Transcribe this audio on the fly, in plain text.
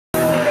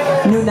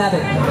New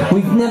Abbot,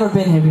 we've never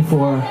been here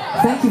before.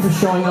 Thank you for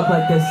showing up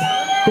like this.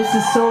 This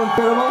is so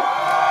incredible.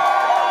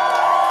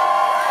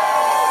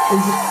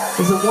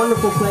 It's a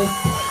wonderful place.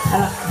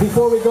 And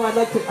before we go, I'd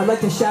like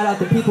to shout out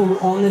the people who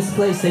own this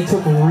place. They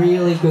took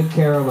really good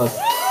care of us.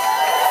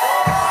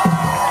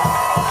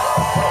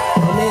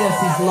 They made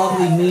us these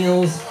lovely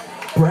meals,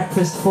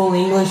 breakfast, full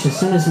English. As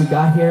soon as we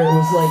got here,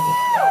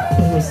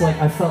 it was like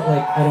I felt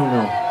like, I don't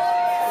know,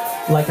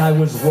 like I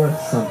was worth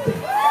something.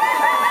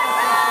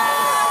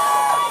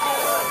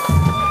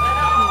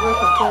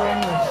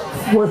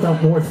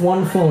 Worth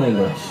one full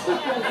English.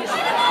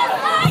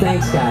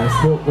 Thanks, guys.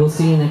 We'll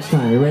see you next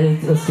time. You ready?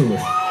 Let's do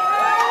this.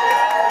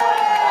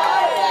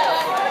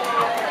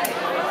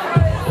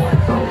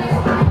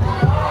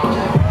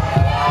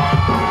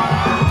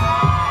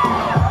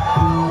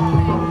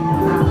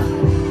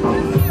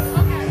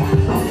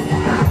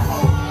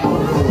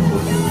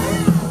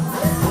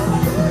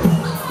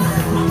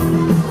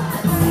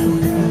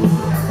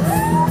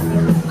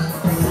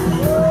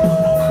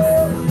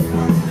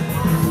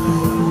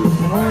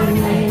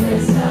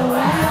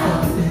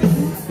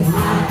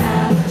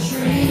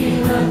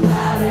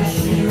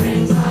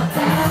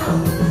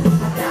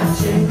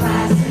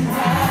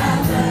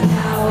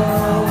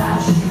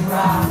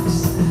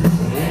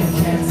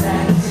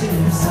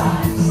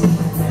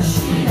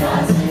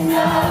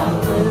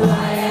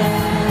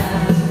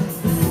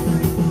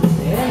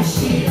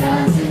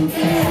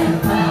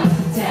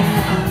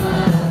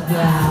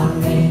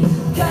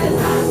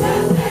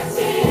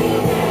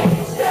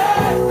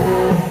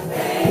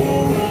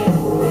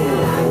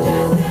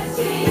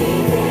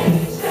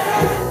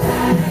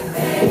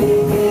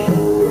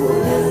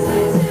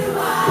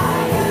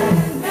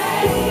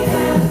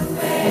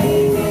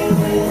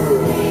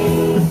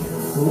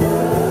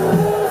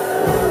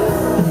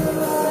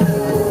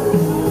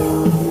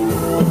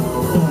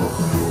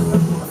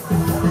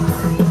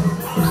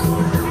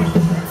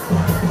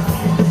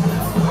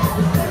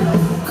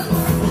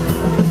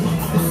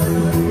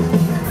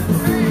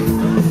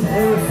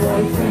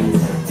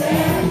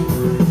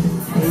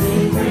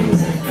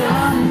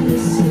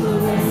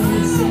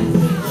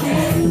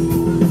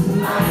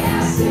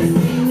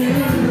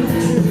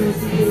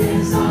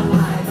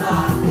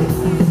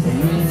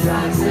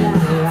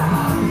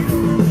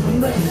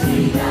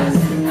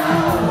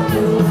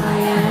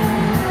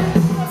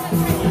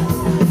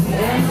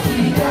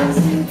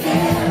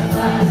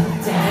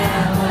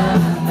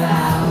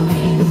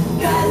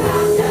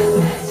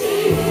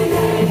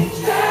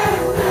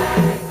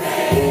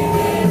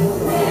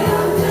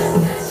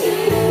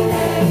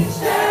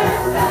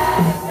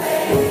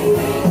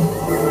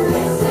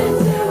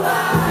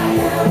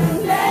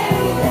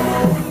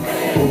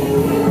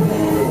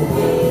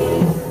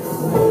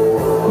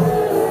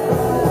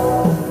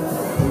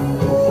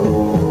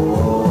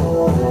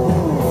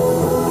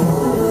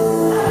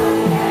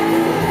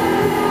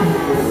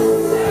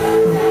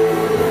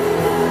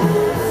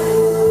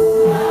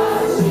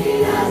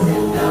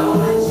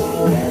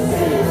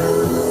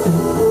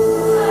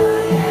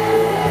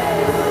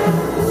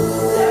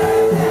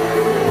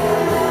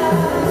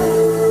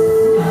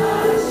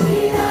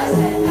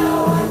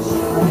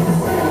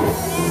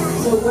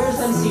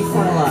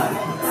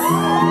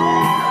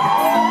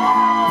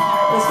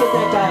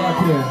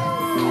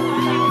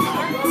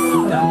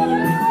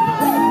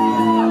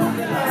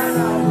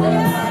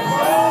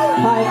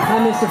 Hi,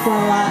 Mr.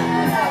 Frontalot.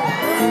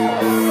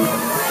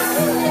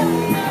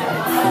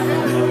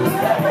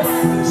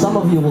 Some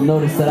of you will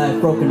notice that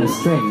I've broken a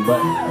string,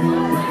 but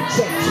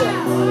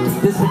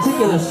this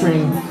particular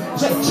string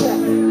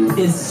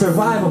is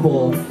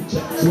survivable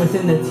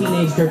within the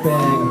Teenage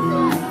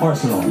Dirtbag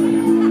arsenal.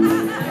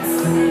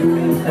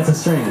 That's a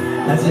string.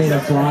 That's made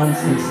of bronze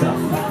and stuff.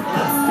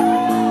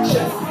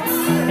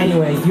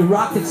 Anyway, you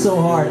rocked it so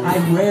hard, I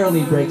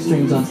rarely break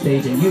strings on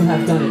stage, and you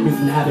have done it,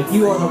 Newton Abbot.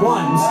 You are the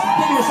ones.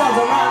 Give yourselves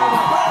a round of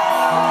applause.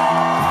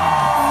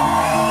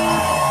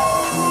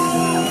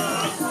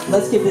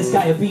 Let's give this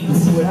guy a beat and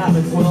see what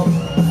happens, Will.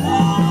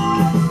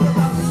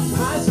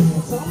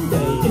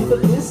 Someday in the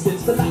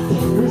distance, but I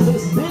can't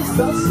resist this.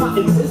 Thus my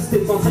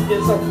existence on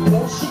something so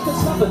well, she can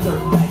stop a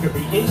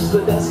dirtbaggery. Inch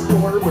the desk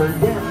forward, where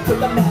to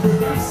the matter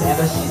there's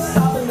Santa. She's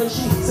sobbing and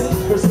she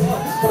sings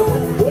herself. But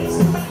when voice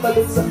but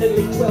it's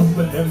suddenly 12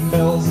 when them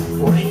bells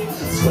ring.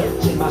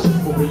 Stretching my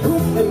chivalry,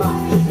 hoop in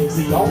my kidneys.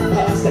 The all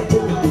past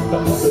activity,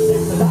 the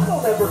positives. And I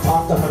don't ever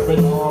talk to her at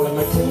all. And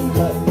my clean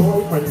cut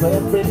boyfriend's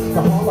every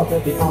the hall up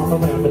at the arm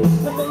around it.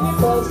 And then the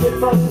girls get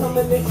from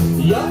coming in.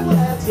 Young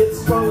lads get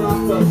sprung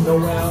off of the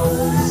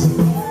wells.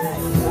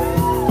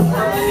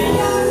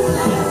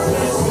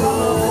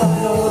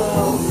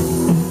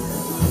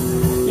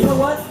 You know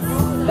what?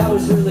 That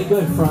was really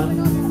good, Front.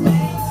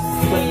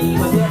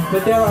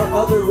 But there are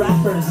other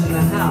rappers in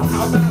the house.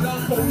 How about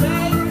Uncle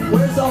Meg?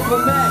 Where's Uncle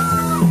Meg?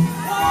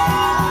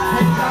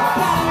 Uncle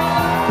Meg!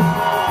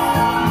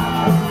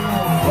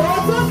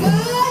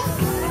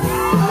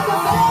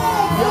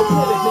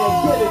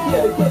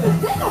 Get it.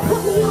 They don't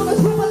put me on the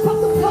room, I put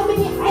them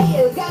coming in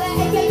hell. Got an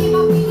AK in my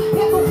feet,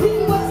 pepper,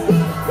 picking what's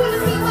deep. Gonna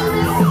be my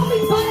little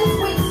homie, but it's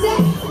with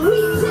that. We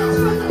touch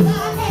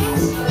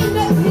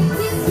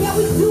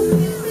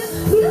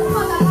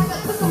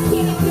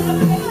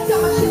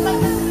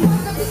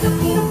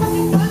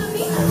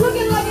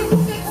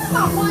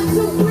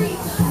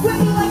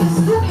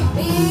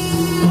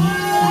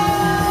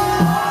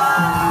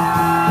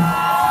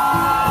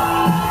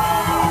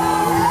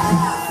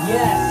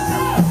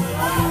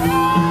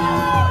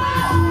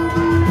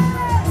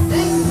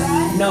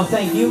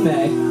thank you,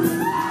 Meg.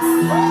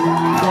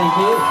 Thank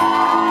you.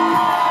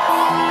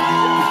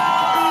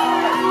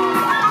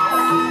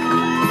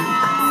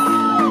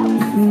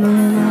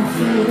 When I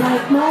feel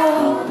like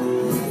more,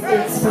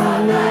 it's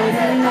fun night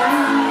and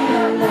night,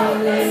 I'm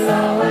lonely,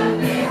 lo and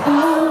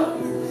behold.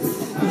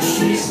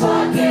 She's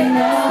walking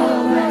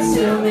over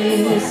to me,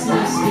 this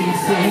must be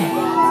fate.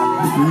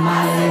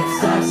 My lips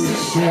starts to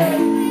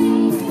shake.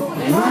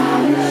 And how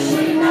does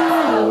she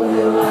know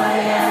who I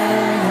am?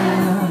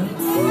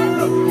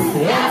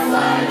 And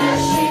why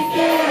does she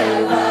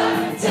give a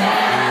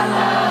damn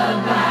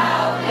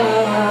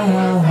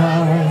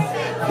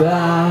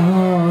about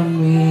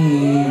me?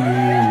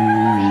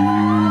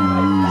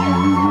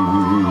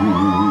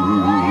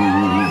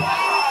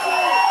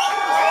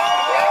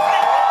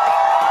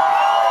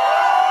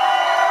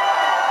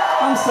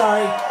 I'm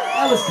sorry,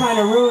 that was kind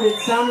of rude. It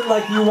sounded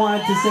like you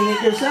wanted to sing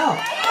it yourself.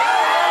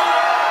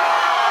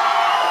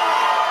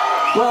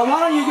 Well, why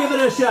don't you give it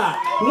a shot?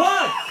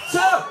 1, 2,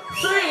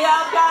 3,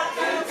 I've got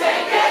 2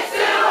 tickets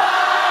to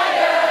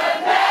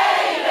Iron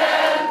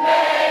Maiden,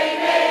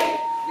 baby.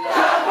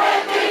 Come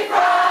with me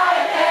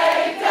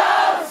Friday,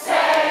 don't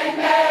say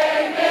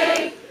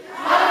maybe.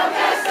 I'm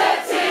just a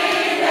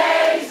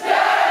teenage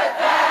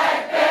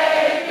dirtbag,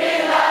 baby,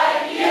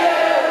 like you.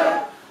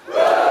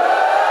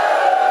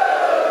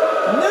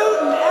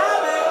 Newton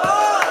Abbot,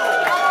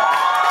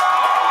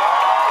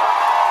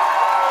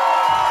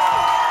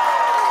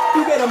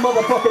 you get a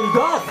motherfucking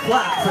golf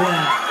clap for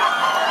that.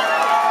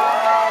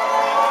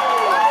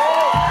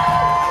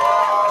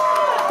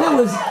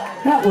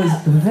 That was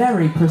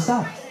very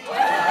precise.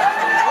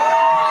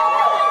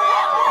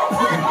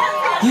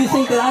 Do you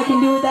think that I can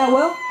do it that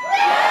well?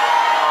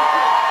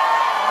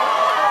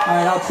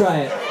 Alright, I'll try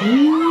it.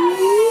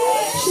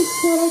 She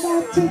said I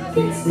got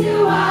tickets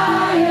to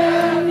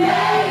Iron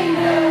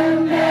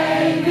Maiden,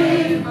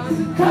 baby.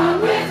 Come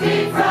with